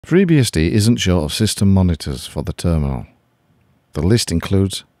FreeBSD isn't short of system monitors for the terminal. The list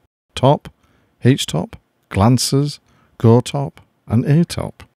includes Top, HTOP, Glances, GoTop and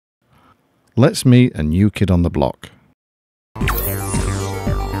ATOP. Let's meet a new kid on the block.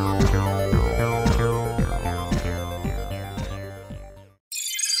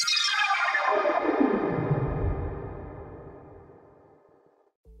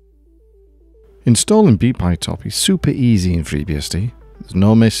 Installing BpyTop is super easy in FreeBSD. There's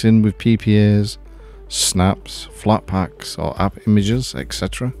no messing with PPAs, snaps, flatpaks or app images,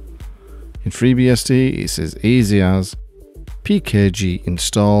 etc. In FreeBSD it's as easy as pkg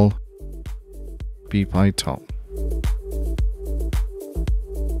install BpyTop.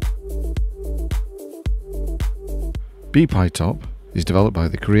 BpyTop is developed by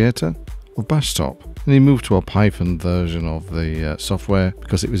the creator of Bashtop, and he moved to a Python version of the software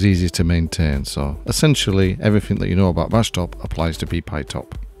because it was easier to maintain. So essentially everything that you know about Bashtop applies to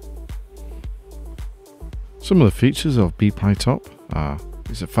BpyTop. Some of the features of BpyTop are: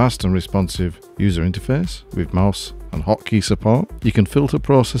 it's a fast and responsive user interface with mouse and hotkey support. You can filter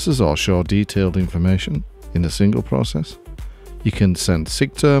processes or show detailed information in a single process. You can send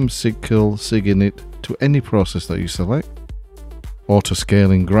sigterm, sigkill, siginit to any process that you select. Auto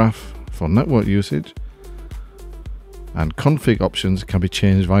scaling graph for network usage, and config options can be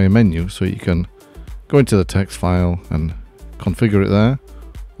changed via menu, so you can go into the text file and configure it there,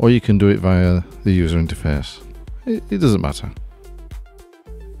 or you can do it via the user interface. It doesn't matter.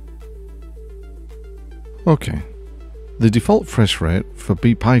 Okay, the default refresh rate for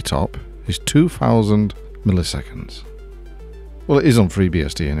BpyTop is 2000 milliseconds. Well, it is on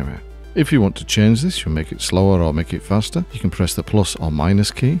FreeBSD anyway. If you want to change this, you make it slower or make it faster, you can press the plus or minus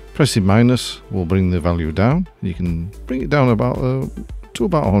key. Pressing minus will bring the value down. You can bring it down about to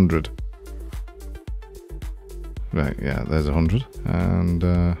about 100. Right, yeah, there's 100, and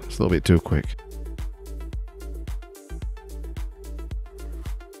it's a little bit too quick.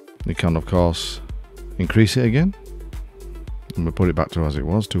 You can, of course, increase it again, and we'll put it back to as it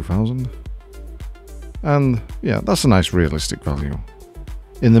was, 2000. And yeah, that's a nice realistic value.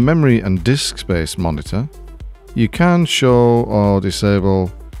 In the memory and disk space monitor, you can show or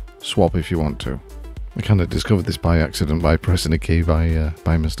disable swap if you want to. I kind of discovered this by accident by pressing a key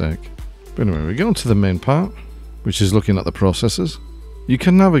by mistake. But anyway, we get on to the main part, which is looking at the processors. You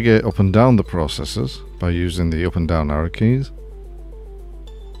can navigate up and down the processors by using the up and down arrow keys.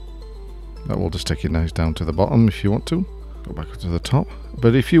 That will just take you nice down to the bottom if you want to. Go back up to the top.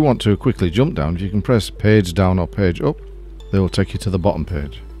 But if you want to quickly jump down, you can press page down or page up. They will take you to the bottom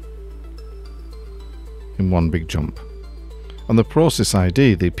page in one big jump. On the process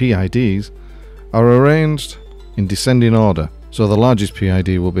ID, the PIDs are arranged in descending order, so the largest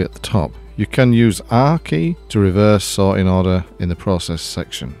PID will be at the top. You can use R key to reverse sorting order in the process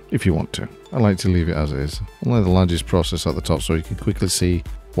section if you want to. I like to leave it as it is. Only the largest process at the top, so you can quickly see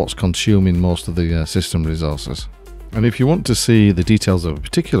what's consuming most of the system resources. And if you want to see the details of a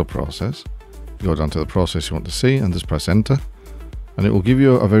particular process, go down to the process you want to see and just press enter, and it will give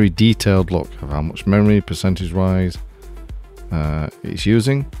you a very detailed look of how much memory percentage wise it's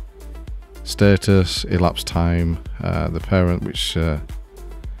using, status, elapsed time, the parent which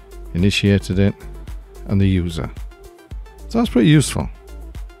initiated it, and the user. So that's pretty useful.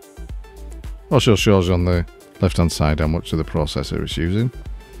 Also shows you on the left hand side how much of the processor it's using.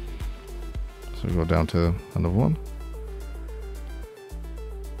 So we go down to another one.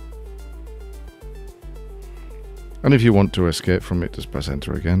 And if you want to escape from it, just press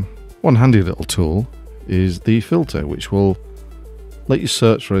enter again. One handy little tool is the filter, which will let you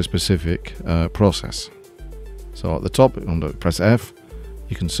search for a specific process. So at the top, under press F,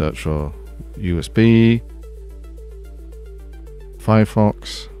 you can search for USB,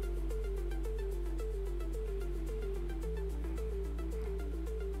 Firefox,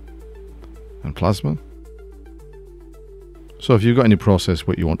 and Plasma. So if you've got any process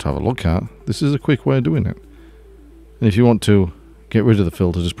what you want to have a look at, this is a quick way of doing it. And if you want to get rid of the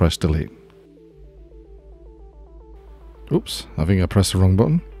filter, just press delete. Oops, I think I pressed the wrong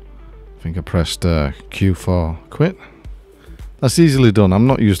button. I think I pressed Q for quit. That's easily done. I'm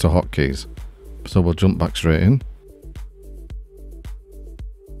not used to hotkeys, so we'll jump back straight in.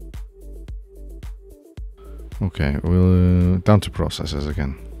 Okay, we'll down to processors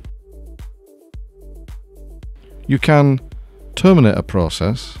again. You can terminate a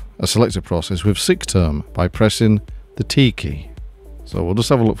process, a selected process, with sigterm by pressing the T key. So we'll just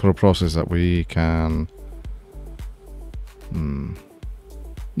have a look for a process that we can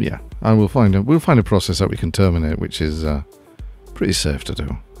yeah, and we'll find a process that we can terminate, which is pretty safe to do.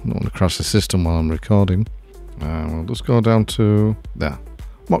 I don't want to crash the system while I'm recording. We'll just go down to there.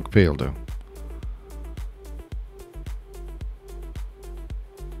 Mock P will do.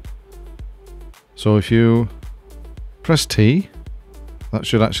 So if you press T, that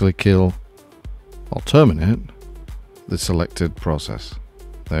should actually kill or terminate the selected process.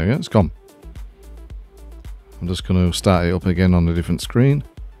 There you go, it's gone. I'm just going to start it up again on a different screen.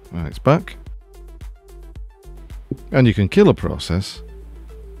 Right, it's back. And you can kill a process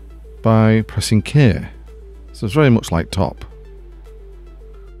by pressing K. So it's very much like top.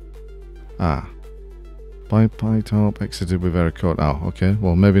 BpyTop exited with error code. Oh, okay.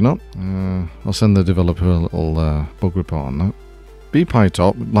 Well, maybe not. I'll send the developer a little bug report on that.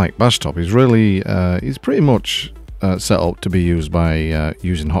 BpyTop, like Bashtop, is really is pretty much set up to be used by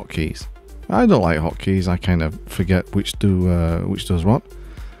using hotkeys. I don't like hotkeys. I kind of forget which does what.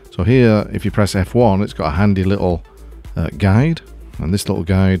 So here, if you press F1, it's got a handy little guide, and this little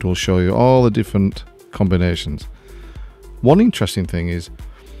guide will show you all the different combinations. One interesting thing is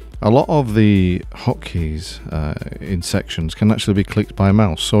a lot of the hotkeys in sections can actually be clicked by a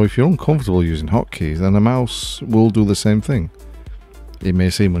mouse. So if you're uncomfortable using hotkeys, then a mouse will do the same thing. It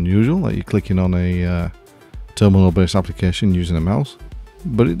may seem unusual that you're clicking on a terminal-based application using a mouse,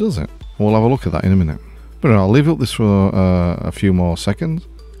 but it does it. We'll have a look at that in a minute. But I'll leave up this for a few more seconds.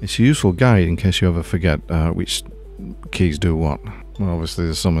 It's a useful guide in case you ever forget which keys do what. Well, obviously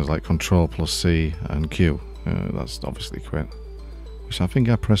there's some like Control plus C and Q. That's obviously quit, which I think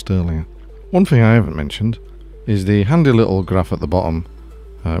I pressed earlier. One thing I haven't mentioned is the handy little graph at the bottom,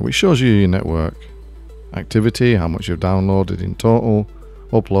 which shows you your network activity, how much you've downloaded in total,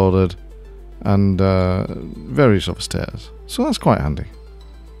 uploaded, and various other status. So that's quite handy.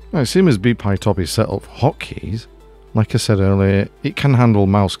 Now, it seems as BpyTop is set up for hotkeys, like I said earlier, it can handle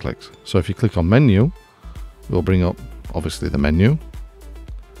mouse clicks. So if you click on menu, it will bring up obviously the menu,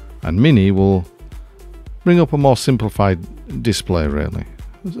 and mini will bring up a more simplified display really.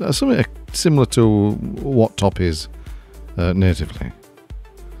 Something similar to what top is natively.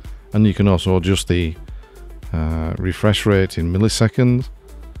 And you can also adjust the refresh rate in milliseconds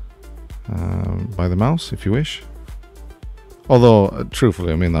by the mouse if you wish. Although,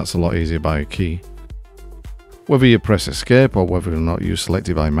 truthfully, I mean, that's a lot easier by a key. Whether you press escape or whether or not you select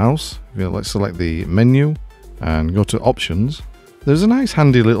it by mouse, let's select the menu and go to options. There's a nice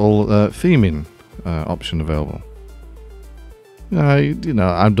handy little theming option available. I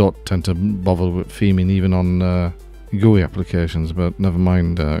don't tend to bother with theming even on GUI applications, but never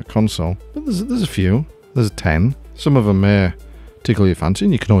mind console. But there's a few. There's 10. Some of them may tickle your fancy,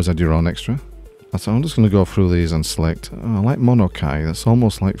 and you can always add your own extra. So I'm just going to go through these and select. I like Monokai. That's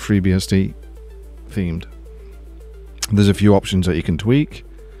almost like FreeBSD themed. There's a few options that you can tweak.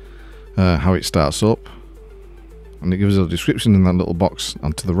 How it starts up, and it gives a description in that little box.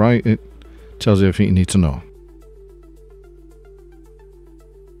 And to the right, it tells you everything you need to know.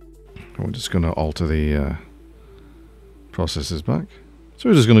 We're just going to alter the processes back. So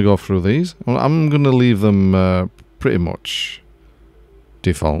we're just going to go through these. Well, I'm going to leave them pretty much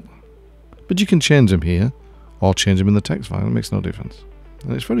default. But you can change them here, or change them in the text file. It makes no difference.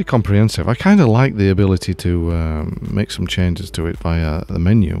 And it's very comprehensive. I kind of like the ability to make some changes to it via the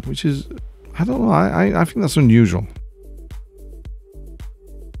menu, which is, I don't know, I think that's unusual.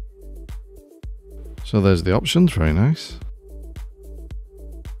 So there's the options, very nice.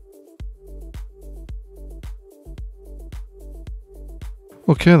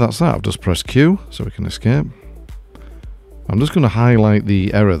 Okay, that's that. I've just pressed Q so we can escape. I'm just going to highlight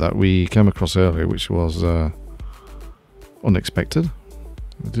the error that we came across earlier, which was unexpected.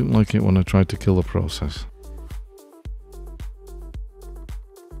 I didn't like it when I tried to kill the process.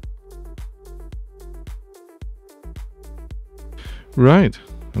 Right,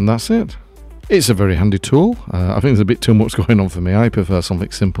 and that's it. It's a very handy tool. I think there's a bit too much going on for me. I prefer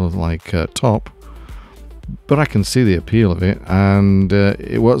something simple like top, but I can see the appeal of it, and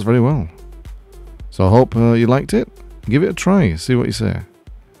it works very well. So I hope you liked it. Give it a try, see what you say.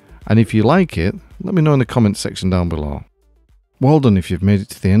 And if you like it, let me know in the comments section down below. Well done if you've made it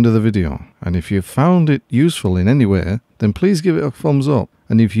to the end of the video. And if you've found it useful in any way, then please give it a thumbs up.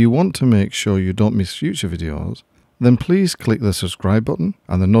 And if you want to make sure you don't miss future videos, then please click the subscribe button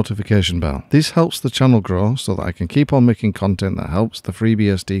and the notification bell. This helps the channel grow so that I can keep on making content that helps the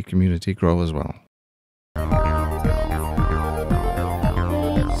FreeBSD community grow as well.